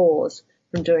your cause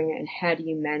from doing it, and how do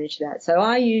you manage that? So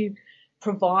are you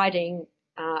providing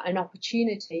an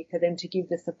opportunity for them to give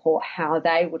the support how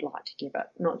they would like to give it,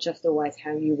 not just always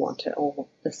how you want it or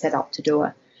the setup to do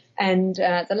it? And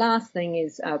the last thing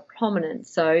is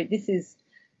prominence. So this is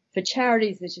for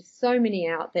charities. There's just so many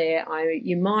out there.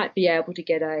 You might be able to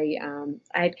get a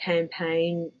ad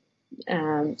campaign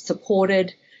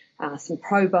supported, some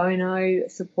pro bono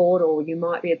support, or you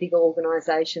might be a bigger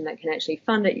organisation that can actually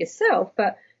fund it yourself.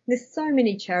 But there's so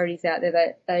many charities out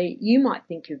there that you might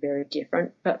think are very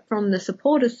different, but from the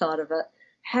supporter side of it,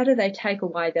 how do they take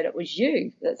away that it was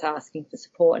you that's asking for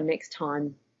support, and next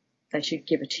time they should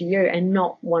give it to you and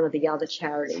not one of the other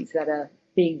charities that are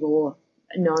big or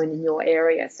known in your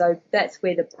area? So that's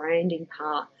where the branding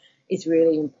part is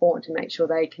really important, to make sure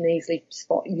they can easily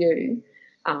spot you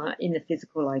in the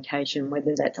physical location,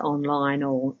 whether that's online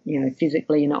or,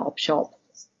 physically in an op shop.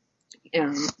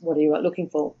 What are you looking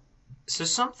for? So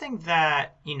something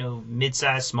that,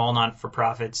 mid-sized, small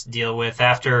not-for-profits deal with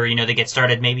after, they get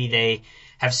started, maybe they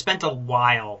have spent a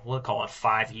while, we'll call it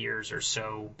 5 years or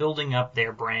so, building up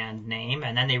their brand name,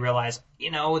 and then they realize,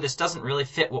 this doesn't really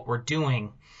fit what we're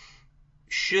doing.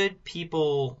 Should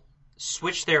people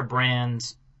switch their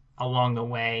brands along the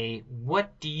way?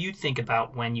 What do you think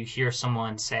about when you hear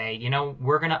someone say,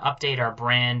 we're going to update our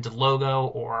brand logo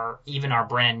or even our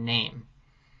brand name?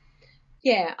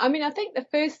 Yeah, I think the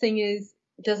first thing is,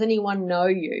 does anyone know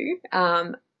you?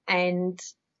 And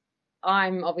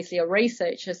I'm obviously a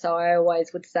researcher, so I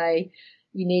always would say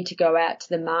you need to go out to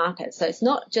the market. So it's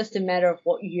not just a matter of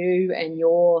what you and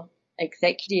your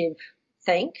executive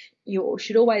think. You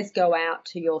should always go out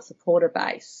to your supporter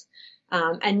base,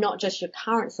 and not just your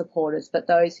current supporters, but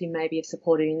those who maybe have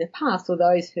supported you in the past, or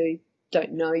those who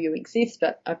don't know you exist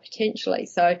but are potentially.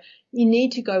 So you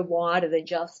need to go wider than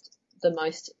just the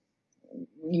most,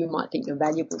 you might think, your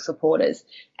valuable supporters,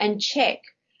 and check,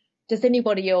 does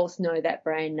anybody else know that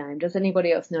brand name? Does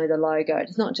anybody else know the logo?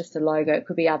 It's not just a logo. It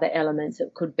could be other elements.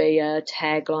 It could be a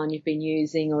tagline you've been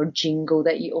using, or a jingle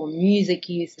or music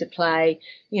you used to play.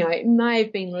 It may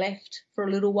have been left for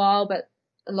a little while, but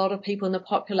a lot of people in the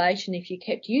population, if you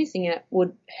kept using it,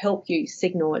 would help you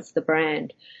signal it's the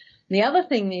brand. The other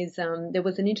thing is, there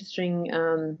was an interesting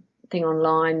thing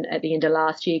online at the end of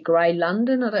last year, Grey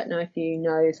London. I don't know if you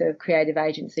know, it's a creative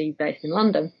agency based in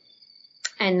London,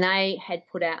 and they had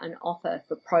put out an offer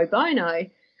for pro bono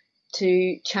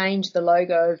to change the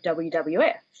logo of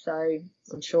WWF. So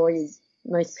I'm sure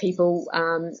most people,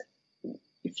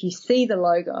 if you see the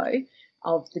logo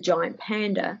of the giant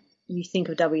panda, you think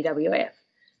of WWF,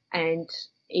 and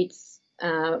it's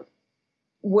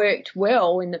worked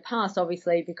well in the past,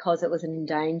 obviously, because it was an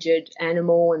endangered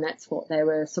animal and that's what they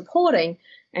were supporting.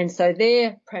 And so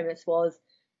their premise was,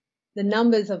 the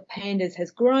numbers of pandas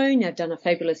has grown. They've done a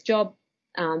fabulous job.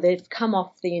 They've come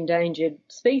off the endangered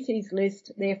species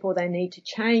list. Therefore, they need to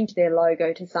change their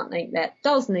logo to something that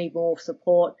does need more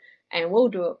support, and we'll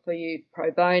do it for you pro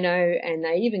bono. And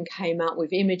they even came up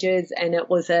with images, and it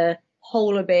was a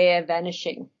polar bear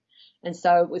vanishing. And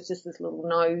so it was just this little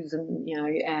nose and,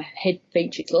 head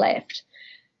features left.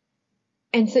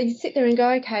 And so you sit there and go,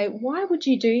 okay, why would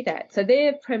you do that? So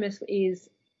their premise is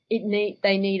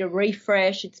they need a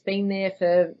refresh. It's been there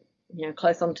for,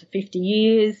 close on to 50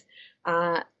 years,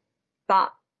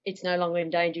 but it's no longer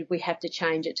endangered. We have to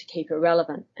change it to keep it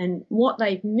relevant. And what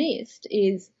they've missed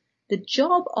is, the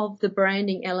job of the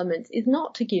branding elements is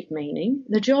not to give meaning.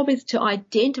 The job is to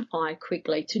identify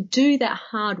quickly, to do that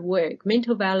hard work.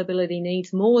 Mental availability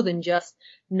needs more than just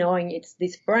knowing it's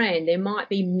this brand. There might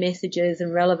be messages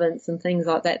and relevance and things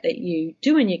like that you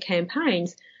do in your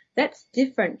campaigns. That's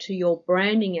different to your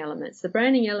branding elements. The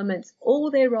branding elements, all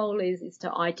their role is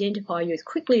to identify you as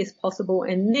quickly as possible,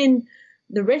 and then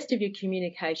the rest of your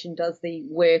communication does the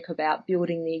work about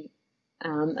building the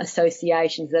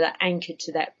associations that are anchored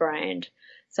to that brand.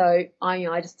 So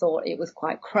I just thought it was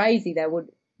quite crazy they would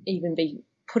even be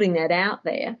putting that out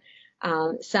there,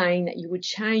 saying that you would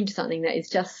change something that is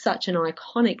just such an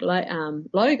iconic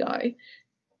logo.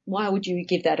 Why would you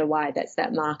give that away? That's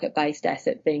that market-based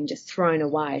asset being just thrown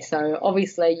away. So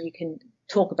obviously you can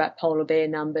talk about polar bear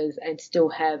numbers and still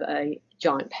have a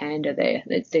giant panda there.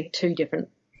 They're two different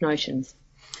notions.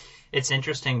 It's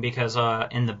interesting because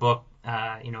in the book,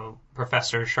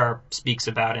 Professor Sharp speaks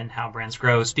about, in How Brands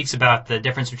Grow, speaks about the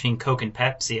difference between Coke and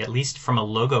Pepsi, at least from a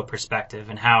logo perspective,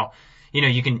 and how,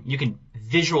 you can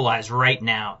visualize right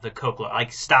now the Coke logo.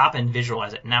 Like stop and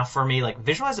visualize it. Now for me, like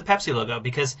visualize the Pepsi logo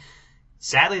because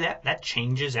sadly that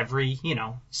changes every,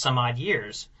 some odd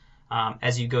years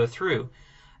as you go through.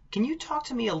 Can you talk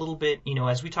to me a little bit,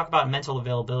 as we talk about mental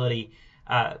availability,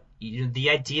 the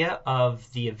idea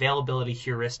of the availability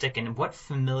heuristic and what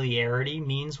familiarity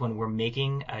means when we're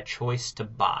making a choice to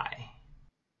buy?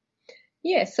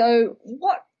 Yeah, so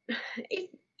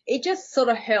it just sort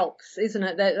of helps, isn't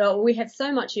it, that we have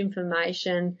so much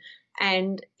information,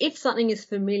 and if something is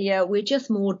familiar, we're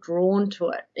just more drawn to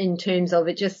it in terms of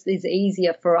it just is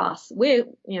easier for us. We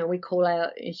call our,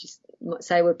 as you might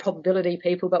say, we're probability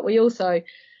people, but we also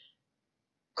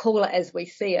call it as we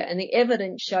see it. And the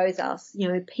evidence shows us,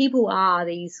 people are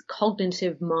these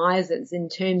cognitive misers in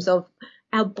terms of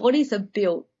our bodies are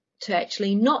built to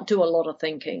actually not do a lot of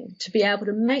thinking, to be able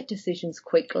to make decisions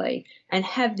quickly and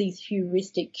have these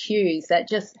heuristic cues that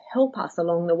just help us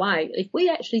along the way. If we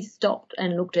actually stopped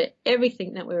and looked at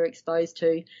everything that we were exposed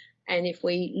to, and if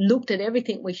we looked at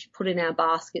everything we should put in our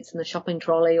baskets in the shopping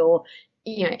trolley or,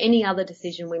 any other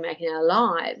decision we make in our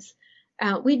lives,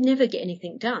 we'd never get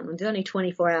anything done. There's only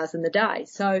 24 hours in the day.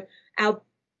 So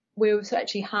we're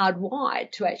actually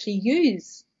hardwired to actually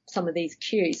use some of these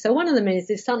cues. So one of them is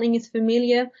if something is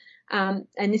familiar, and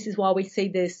this is why we see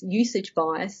this usage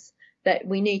bias that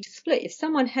we need to split. If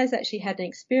someone has actually had an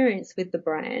experience with the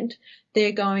brand,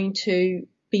 they're going to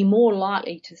be more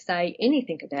likely to say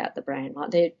anything about the brand.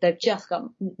 Like they've just got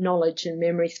knowledge and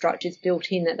memory structures built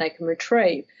in that they can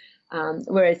retrieve.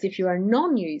 Whereas if you're a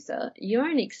non-user, your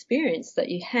only experience that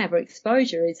you have or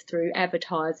exposure is through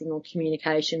advertising or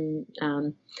communication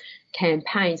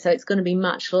campaign. So it's going to be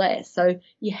much less. So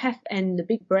and the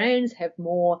big brands have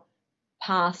more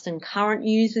past and current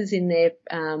users in their,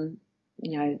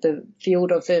 the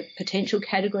field of the potential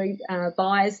category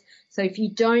buyers. So if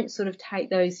you don't sort of take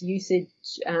those usage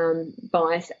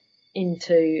bias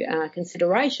into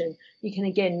consideration, you can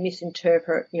again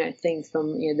misinterpret, things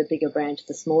from, the bigger brand to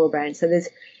the smaller brand. So there's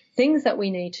things that we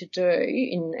need to do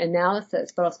in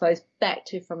analysis, but I suppose back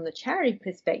to from the charity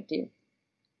perspective,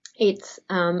 it's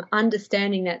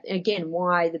understanding that, again,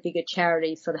 why the bigger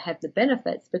charities sort of have the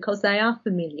benefits, because they are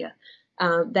familiar.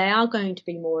 They are going to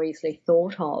be more easily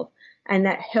thought of, and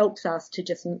that helps us to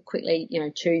just quickly,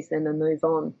 choose them and move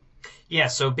on. Yeah,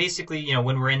 so basically,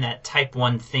 when we're in that type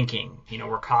 1 thinking,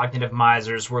 we're cognitive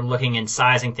misers, we're looking and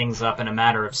sizing things up in a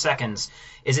matter of seconds.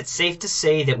 Is it safe to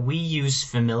say that we use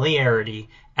familiarity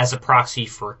as a proxy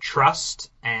for trust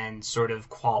and sort of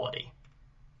quality?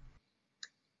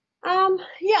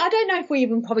 Yeah, I don't know if we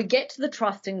even probably get to the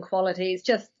trust and quality. It's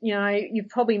just, you've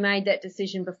probably made that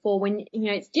decision before when,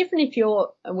 it's different if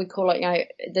you're, we call it,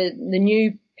 the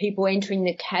new people entering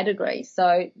the category.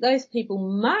 So those people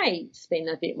may spend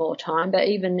a bit more time, but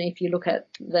even if you look at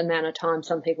the amount of time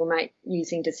some people make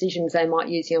using decisions, they might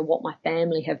use, what my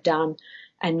family have done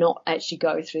and not actually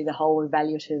go through the whole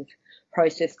evaluative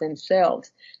process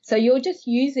themselves. So you're just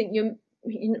you're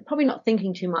probably not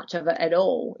thinking too much of it at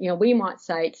all. We might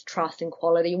say it's trust and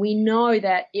quality. We know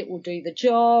that it will do the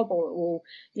job or it will,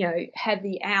 have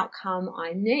the outcome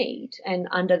I need. And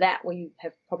under that, we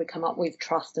have probably come up with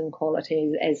trust and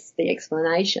quality as the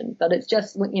explanation. But it's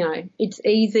just, it's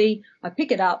easy. I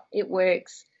pick it up. It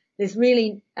works. There's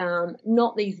really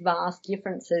not these vast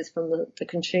differences from the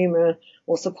consumer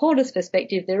or supporter's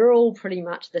perspective. They're all pretty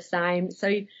much the same.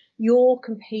 So you're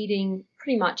competing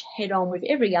pretty much head on with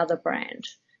every other brand.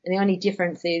 And the only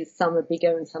difference is some are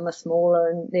bigger and some are smaller,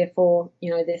 and therefore,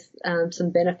 there's some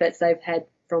benefits they've had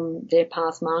from their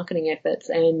past marketing efforts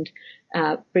and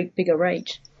bigger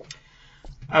reach.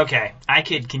 Okay, I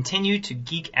could continue to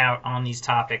geek out on these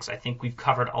topics. I think we've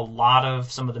covered a lot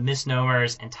of some of the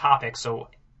misnomers and topics. So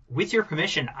with your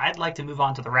permission, I'd like to move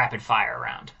on to the rapid fire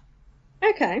round.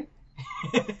 Okay.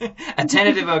 A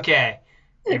tentative okay.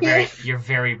 You're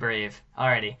very brave.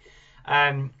 Alrighty.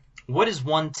 What is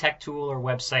one tech tool or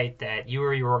website that you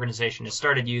or your organization has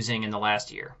started using in the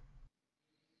last year?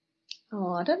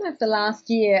 Oh, I don't know if the last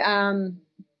year.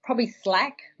 Probably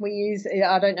Slack. We use.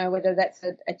 I don't know whether that's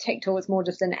a tech tool. It's more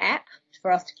just an app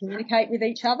for us to communicate with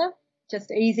each other.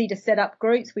 Just easy to set up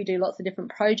groups. We do lots of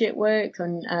different project work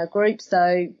and groups,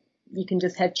 so you can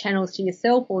just have channels to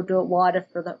yourself or do it wider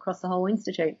across the whole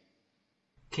institute.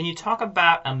 Can you talk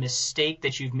about a mistake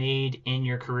that you've made in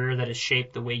your career that has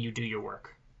shaped the way you do your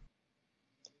work?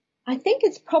 I think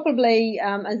it's probably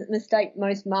a mistake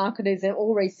most marketers and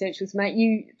all researchers make.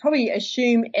 You probably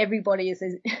assume everybody is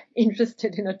as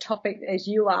interested in a topic as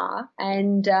you are.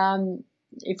 And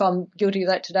if I'm guilty of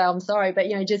that today, I'm sorry. But,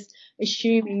 just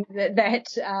assuming that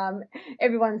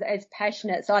everyone's as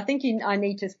passionate. So I think I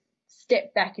need to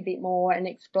step back a bit more and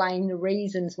explain the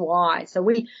reasons why. So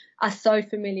we are so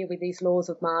familiar with these laws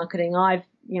of marketing. I've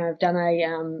done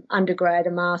a undergrad,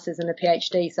 a master's, and a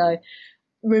PhD. So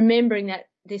remembering that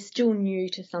they're still new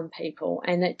to some people,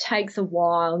 and it takes a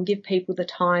while, and give people the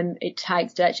time it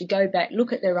takes to actually go back,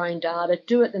 look at their own data,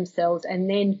 do it themselves, and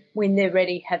then when they're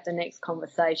ready, have the next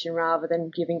conversation rather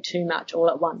than giving too much all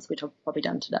at once, which I've probably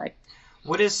done today.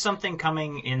 What is something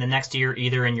coming in the next year,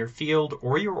 either in your field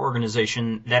or your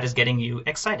organization, that is getting you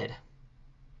excited?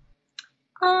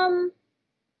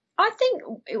 I think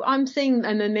I'm seeing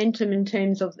a momentum in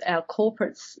terms of our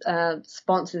corporate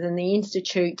sponsors and the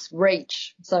Institute's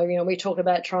reach. So, we talk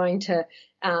about trying to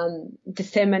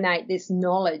disseminate this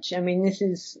knowledge. I mean, this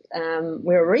is,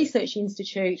 we're a research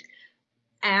institute.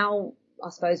 Our, I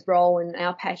suppose, role and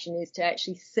our passion is to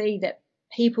actually see that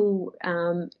people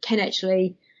can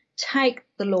actually take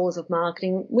the laws of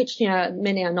marketing, which,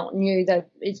 many are not new, though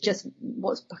it's just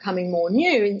what's becoming more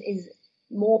new is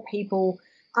more people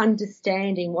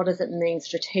understanding what does it mean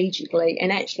strategically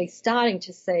and actually starting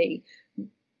to see,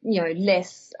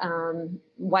 less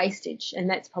wastage. And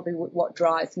that's probably what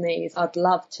drives me is I'd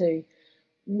love to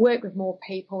work with more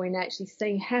people and actually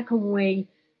seeing how can we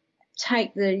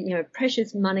take the,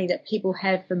 precious money that people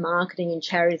have for marketing and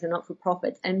charities and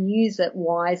not-for-profits and use it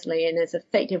wisely and as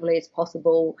effectively as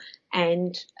possible,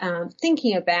 and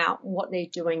thinking about what they're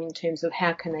doing in terms of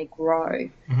how can they grow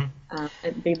and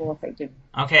be more effective.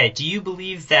 Okay. Do you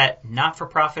believe that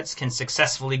not-for-profits can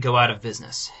successfully go out of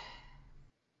business?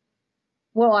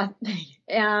 Well, I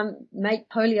make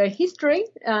polio history.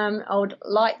 I would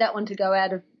like that one to go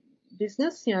out of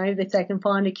business, if they can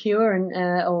find a cure and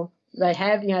or they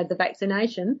have, the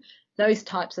vaccination, those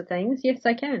types of things. Yes,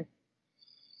 they can.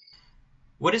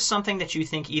 What is something that you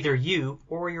think either you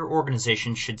or your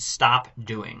organization should stop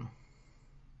doing?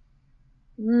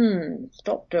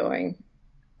 Stop doing.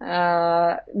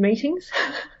 Meetings.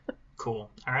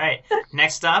 Cool. All right.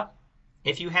 Next up,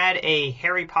 if you had a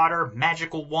Harry Potter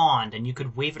magical wand and you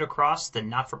could wave it across the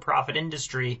not-for-profit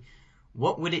industry,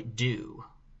 what would it do?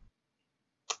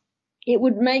 It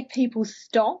would make people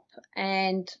stop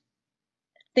and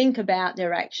think about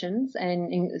their actions,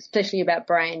 and especially about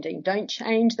branding. Don't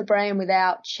change the brand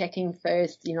without checking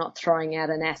first you're not throwing out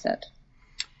an asset.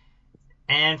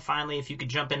 And finally, if you could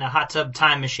jump in a hot tub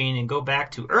time machine and go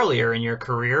back to earlier in your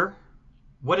career,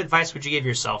 what advice would you give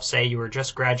yourself? Say you were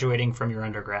just graduating from your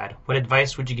undergrad. What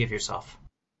advice would you give yourself?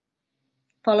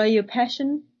 Follow your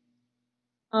passion,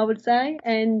 I would say.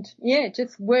 And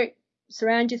just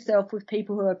surround yourself with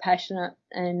people who are passionate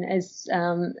and as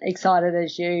excited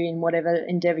as you in whatever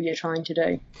endeavour you're trying to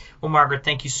do. Well, Margaret,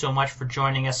 thank you so much for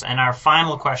joining us. And our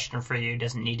final question for you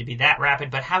doesn't need to be that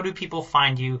rapid, but how do people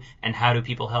find you and how do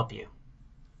people help you?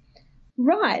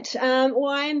 Right. Well,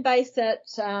 I am based at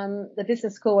the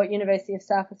Business School at University of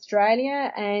South Australia,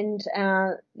 and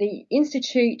the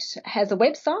Institute has a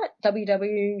website,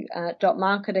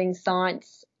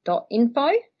 www.marketingscience.info.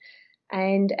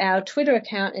 And our Twitter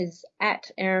account is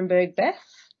 @ErenbergBeth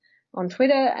on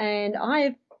Twitter. And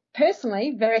I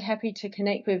personally very happy to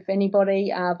connect with anybody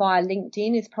via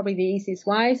LinkedIn is probably the easiest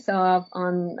way. So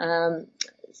I'm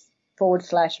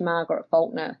 /Margaret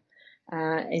Faulkner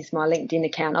is my LinkedIn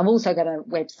account. I've also got a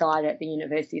website at the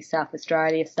University of South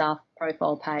Australia staff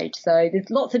profile page. So there's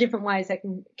lots of different ways they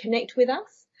can connect with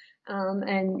us.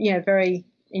 And very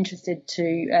interested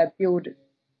to build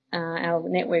our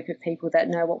network of people that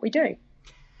know what we do.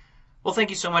 Well, thank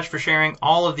you so much for sharing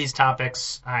all of these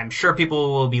topics. I'm sure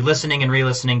people will be listening and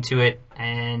re-listening to it.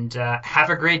 And have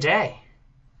a great day.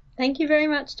 Thank you very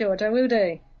much, George. I will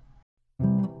do.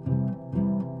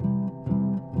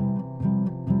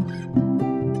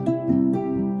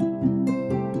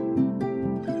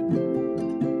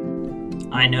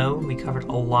 I know we covered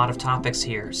a lot of topics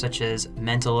here, such as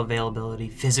mental availability,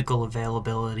 physical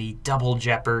availability, double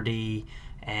jeopardy,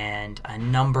 and a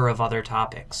number of other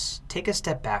topics. Take a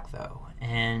step back, though,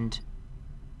 and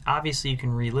obviously you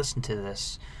can re-listen to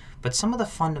this, but some of the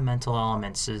fundamental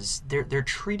elements is they're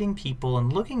treating people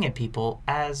and looking at people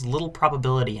as little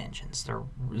probability engines. They're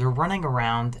running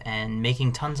around and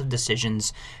making tons of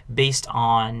decisions based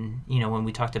on, when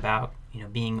we talked about,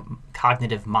 being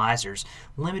cognitive misers,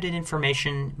 limited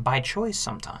information by choice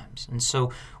sometimes. And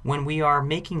so when we are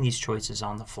making these choices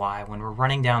on the fly, when we're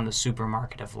running down the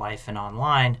supermarket of life and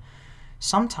online,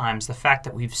 sometimes the fact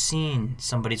that we've seen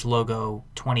somebody's logo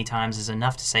 20 times is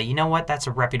enough to say, you know what, that's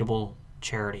a reputable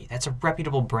charity. That's a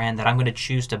reputable brand that I'm going to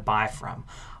choose to buy from.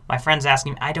 My friend's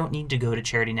asking me, I don't need to go to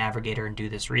Charity Navigator and do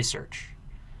this research.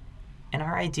 In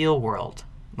our ideal world,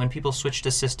 when people switch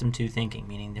to System 2 thinking,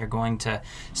 meaning they're going to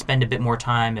spend a bit more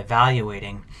time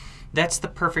evaluating, That's the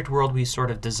perfect world we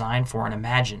sort of design for and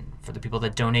imagine for the people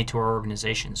that donate to our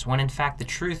organizations, when in fact the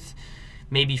truth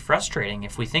may be frustrating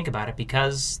if we think about it,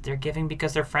 because they're giving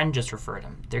because their friend just referred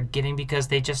them. They're giving because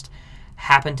they just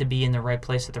happened to be in the right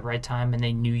place at the right time and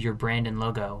they knew your brand and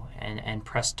logo and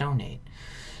pressed donate.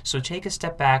 So take a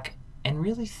step back and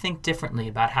really think differently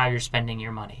about how you're spending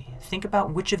your money. Think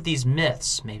about which of these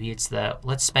myths, maybe it's the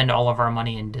let's spend all of our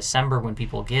money in December when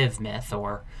people give myth,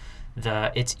 or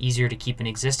the it's easier to keep an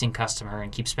existing customer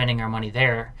and keep spending our money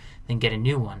there than get a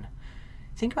new one.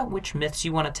 Think about which myths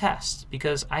you want to test,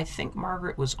 because I think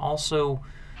Margaret was also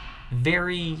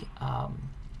very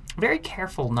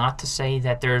careful not to say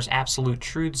that there's absolute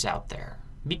truths out there.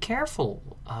 Be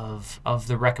careful of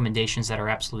the recommendations that are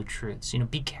absolute truths.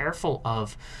 Be careful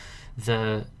of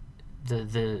the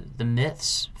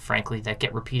myths, frankly, that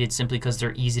get repeated simply because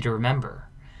they're easy to remember.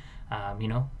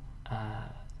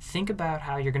 Think about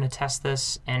how you're going to test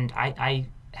this, and I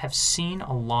have seen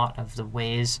a lot of the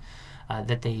ways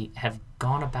that they have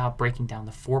gone about breaking down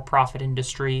the for-profit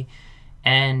industry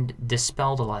and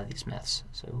dispelled a lot of these myths.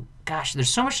 So, gosh, there's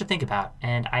so much to think about,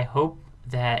 and I hope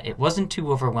that it wasn't too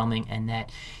overwhelming and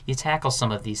that you tackle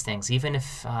some of these things, even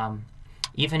if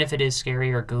it is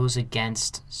scary or goes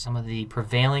against some of the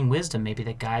prevailing wisdom maybe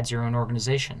that guides your own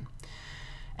organization.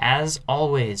 As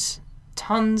always,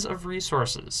 tons of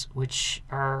resources, which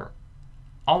are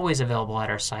always available at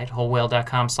our site,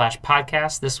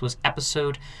 wholewhale.com/podcast. This was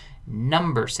episode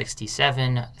number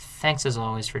 67. Thanks as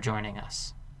always for joining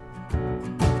us.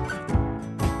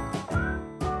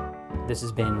 This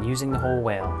has been Using the Whole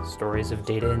Whale, stories of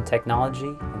data and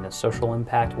technology in the social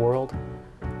impact world.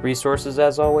 Resources,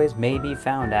 as always, may be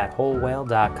found at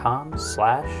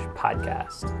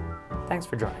wholewhale.com/podcast. Thanks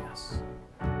for joining us.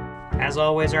 As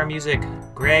always, our music,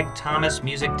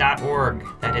 gregthomasmusic.org.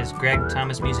 That is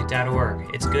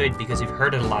gregthomasmusic.org. It's good because you've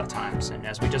heard it a lot of times, and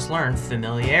as we just learned,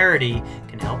 familiarity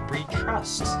can help breed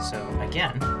trust. So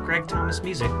again,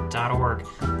 gregthomasmusic.org.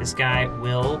 This guy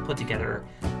will put together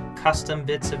custom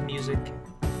bits of music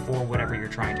for whatever you're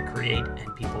trying to create,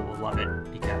 and people will love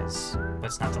it because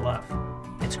what's not to love?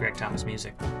 It's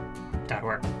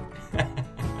gregthomasmusic.org.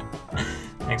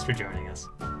 Thanks for joining us.